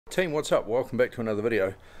Team, what's up? Welcome back to another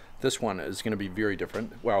video. This one is going to be very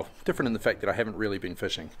different. Well, different in the fact that I haven't really been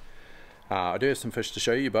fishing. I do have some fish to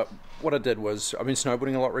show you, but what I did was, I've been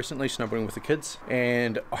snowboarding a lot recently, snowboarding with the kids,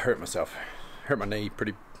 and I hurt myself. Hurt my knee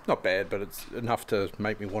pretty, not bad, but it's enough to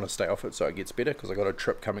make me want to stay off it so it gets better, because I got a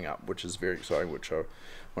trip coming up, which is very exciting, which I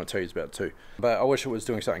want to tell you about too. But I wish it was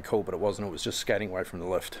doing something cool, but it wasn't. It was just skating away from the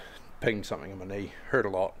lift, pinged something in my knee, hurt a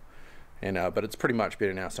lot. And but it's pretty much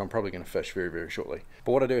better now, so I'm probably going to fish very, very shortly.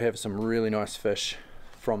 But what I do have is some really nice fish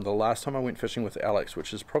from the last time I went fishing with Alex,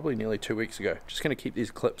 which is probably nearly 2 weeks ago. Just going to keep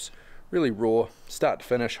these clips really raw, start to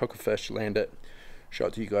finish, hook a fish, land it, show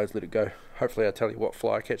it to you guys, let it go. Hopefully I'll tell you what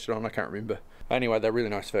fly I catch it on, I can't remember. But anyway, they're really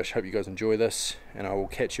nice fish. Hope you guys enjoy this, and I will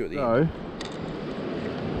catch you at the end.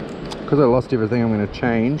 Because I lost everything, I'm going to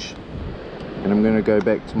change, and I'm going to go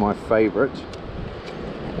back to my favourite,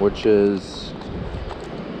 which is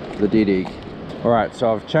the dead egg. Alright,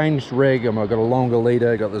 so I've changed rig, I've got a longer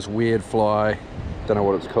leader, got this weird fly, don't know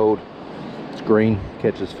what it's called, it's green,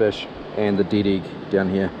 catches fish, and the dead egg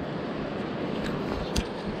down here.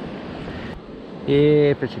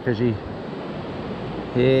 Yeah, fishy fishy.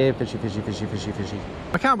 Yeah, fishy fishy fishy fishy fishy.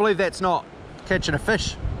 I can't believe that's not catching a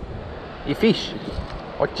fish. You fish.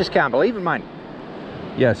 I just can't believe it, mate.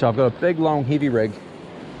 Yeah, so I've got a big long heavy rig,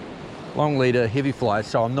 long leader, heavy fly,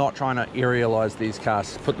 so I'm not trying to aerialize these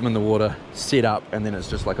casts, put them in the water, set up, and then it's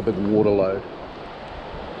just like a big water load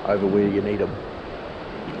over where you need them.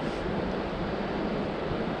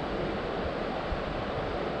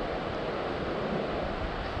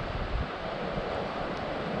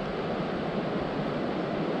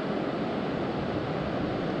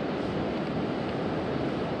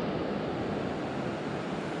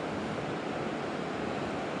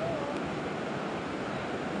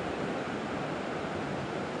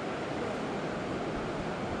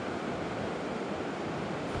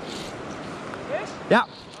 Yeah.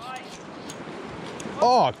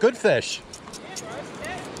 Oh, good fish.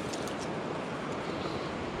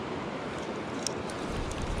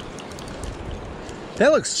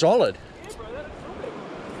 That looks solid.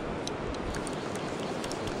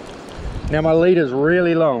 Now my leader's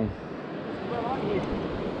really long.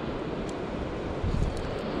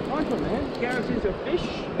 Nice one, man. Garrison's a fish.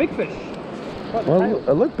 Big fish. Well,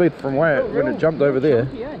 it looked big from where when it jumped over there.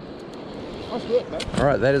 Chunky, eh? Nice work, mate.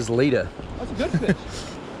 Alright, that is leader. That's a good fish.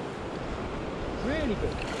 Really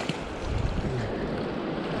good.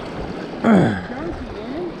 Chunky,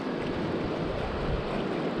 man.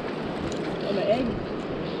 On the egg.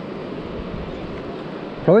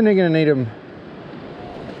 Probably not going to need him.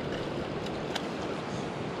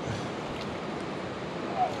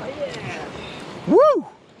 Oh, yeah. Woo!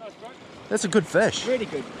 Nice, bro. That's a good fish. Really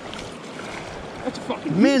good. That's a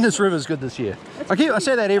fucking Man, this river's good this year. I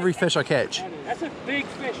say that every fish I catch. That's a big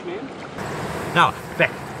fish, man. Nala,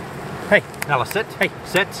 back. Hey, Nala, sit. Hey,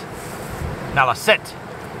 sit. Nala, sit.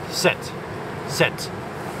 Sit. Sit.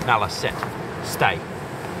 Nala, sit. Stay.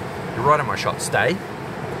 You're right on my shot. Stay.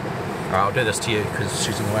 Alright, I'll do this to you because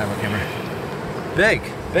she's in the way of my camera. Big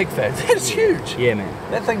fish. That's huge. Yeah,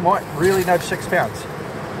 man. That thing might really nudge 6 pounds.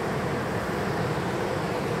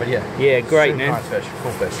 But yeah. Yeah, great, man. Nice fish.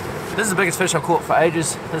 Cool fish. This is the biggest fish I've caught for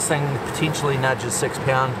ages. This thing potentially nudges 6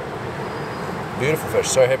 pound. Beautiful fish.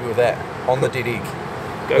 So happy with that. On the dead egg.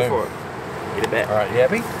 Go Boom. for it. Get it back. Alright, you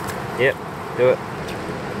happy? Yep, do it.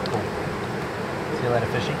 Cool. See you later,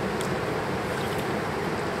 fishy.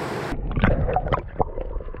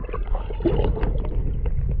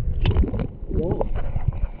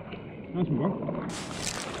 Nice one, bro.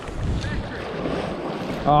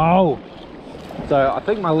 Oh! So I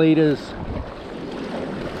think my leader's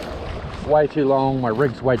way too long, my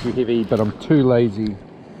rig's way too heavy, but I'm too lazy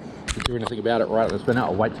to do anything about it right at this minute.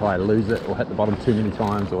 I'll wait till I lose it or hit the bottom too many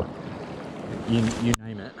times, or you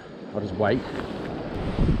name it. I'll just wait.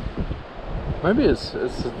 Maybe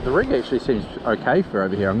the rig actually seems okay for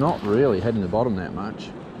over here. I'm not really hitting the bottom that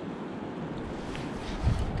much.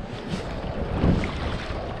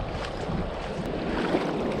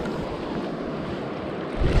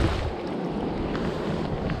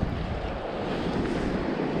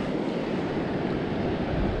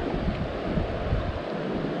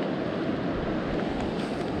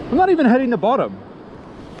 I'm not even hitting the bottom.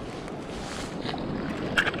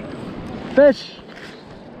 Fish.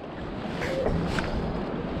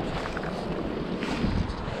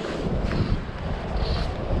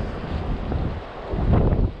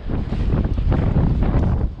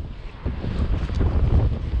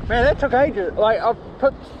 Man, that took ages. Like, I've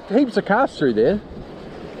put heaps of casts through there.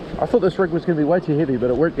 I thought this rig was going to be way too heavy, but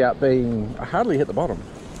it worked out being, I hardly hit the bottom.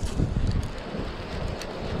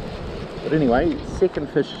 But anyway, second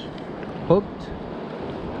fish hooked.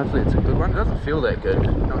 Hopefully it's a good one. It doesn't feel that good.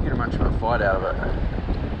 Not getting much of a fight out of it.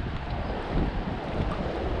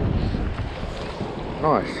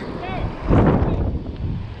 Nice.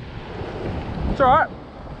 It's alright.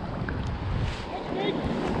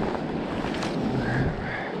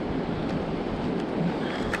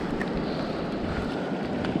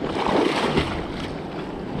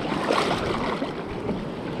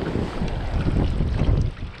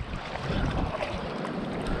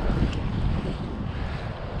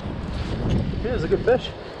 Here's a good fish.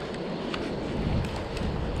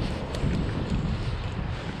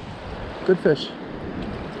 Good fish.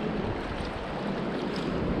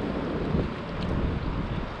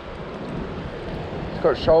 It's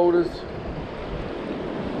got shoulders.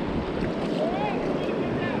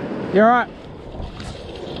 You alright?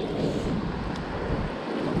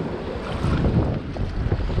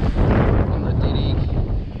 On the dead egg.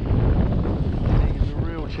 Dead egg is a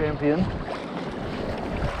real champion.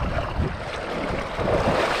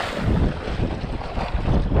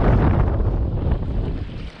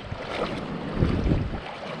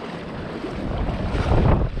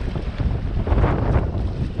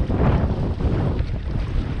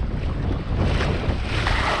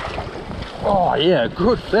 Oh yeah,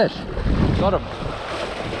 good fish. Got him.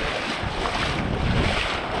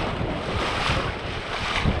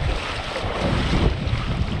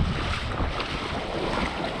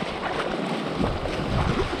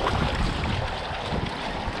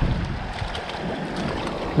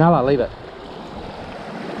 Now I'll leave it.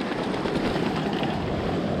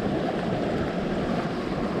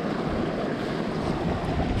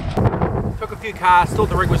 Took a few casts, thought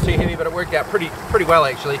the rig was too heavy, but it worked out pretty well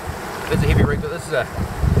actually. It's a heavy rig, but this is a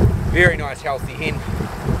very nice healthy hen.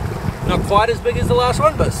 Not quite as big as the last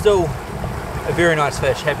one, but still a very nice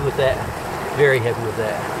fish. Happy with that. Very happy with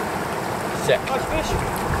that. Sick. Nice fish.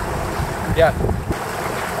 Yeah.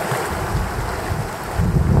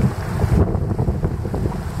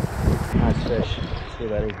 Nice fish. See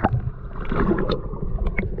buddy.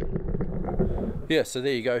 Yeah, so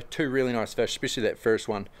there you go. Two really nice fish, especially that first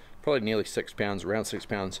one. Probably nearly 6 pounds, around 6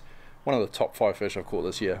 pounds. One of the top 5 fish I've caught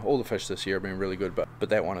this year. All the fish this year have been really good, but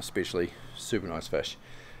that one especially, super nice fish.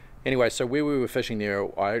 Anyway, so where we were fishing there,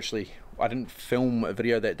 I didn't film a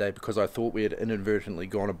video that day because I thought we had inadvertently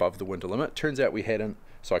gone above the winter limit. Turns out we hadn't,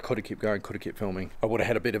 so I could have kept going, could have kept filming. I would have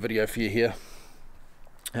had a better video for you here,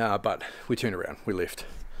 but we turned around, we left.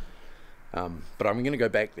 But I'm going to go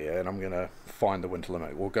back there and I'm going to find the winter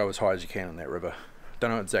limit. We'll go as high as you can in that river. Don't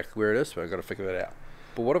know exactly where it is, but I've got to figure that out.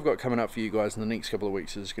 But what I've got coming up for you guys in the next couple of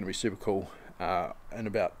weeks is going to be super cool. In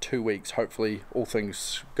about 2 weeks, hopefully, all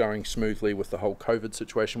things going smoothly with the whole COVID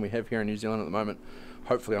situation we have here in New Zealand at the moment.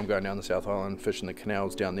 Hopefully I'm going down the South Island, fishing the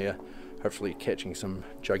canals down there, hopefully catching some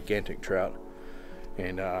gigantic trout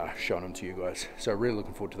and showing them to you guys. So really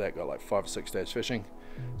looking forward to that. Got like 5 or 6 days fishing,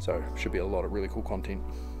 so should be a lot of really cool content.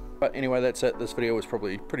 But anyway, that's it. This video was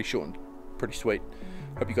probably pretty short and pretty sweet.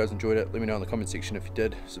 Hope you guys enjoyed it. Let me know in the comment section if you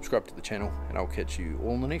did. Subscribe to the channel and I'll catch you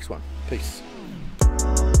all in the next one. Peace.